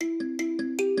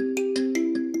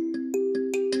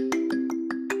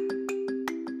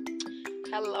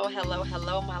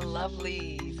Hello, my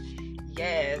lovelies.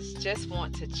 Yes, just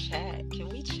want to chat. Can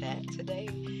we chat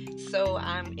today? So,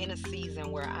 I'm in a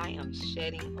season where I am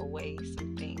shedding away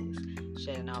some things,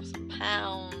 shedding off some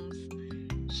pounds,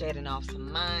 shedding off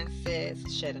some mindsets,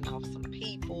 shedding off some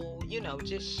people,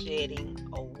 just shedding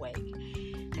away.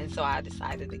 And so, I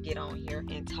decided to get on here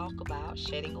and talk about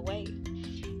shedding away.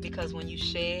 Because when you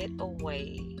shed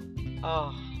away,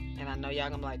 oh, and I know y'all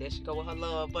gonna be like, there she go with her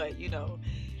love, but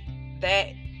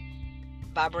that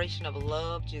vibration of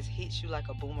love just hits you like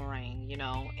a boomerang,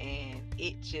 and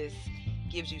it just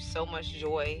gives you so much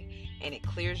joy and it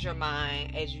clears your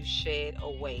mind as you shed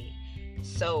away.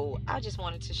 So I just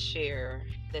wanted to share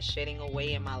the shedding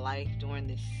away in my life during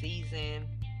this season.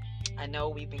 I know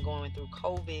we've been going through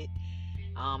COVID,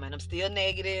 and I'm still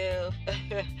negative.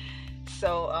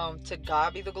 So to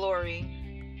God be the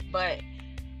glory. But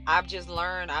I've just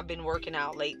learned, I've been working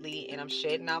out lately and I'm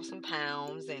shedding off some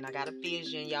pounds and I got a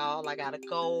vision, y'all. I got a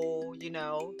goal,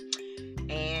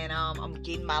 and I'm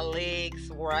getting my legs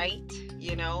right,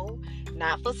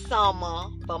 not for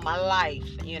summer, but my life,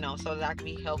 so that I can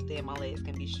be healthy and my legs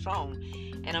can be strong.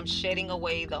 And I'm shedding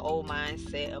away the old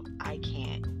mindset of I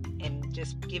can't, and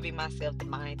just giving myself the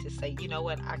mind to say, you know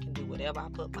what, I can do whatever I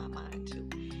put my mind to.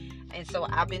 And so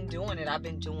I've been doing it. I've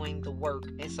been doing the work.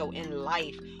 And so in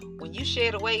life, when you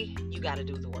shed away, you got to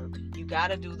do the work. You got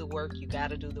to do the work. You got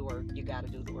to do the work. You got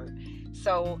to do the work.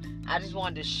 So I just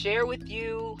wanted to share with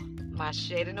you my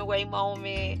shedding away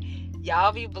moment.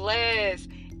 Y'all be blessed.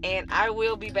 And I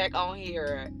will be back on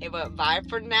here. But bye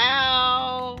for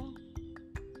now.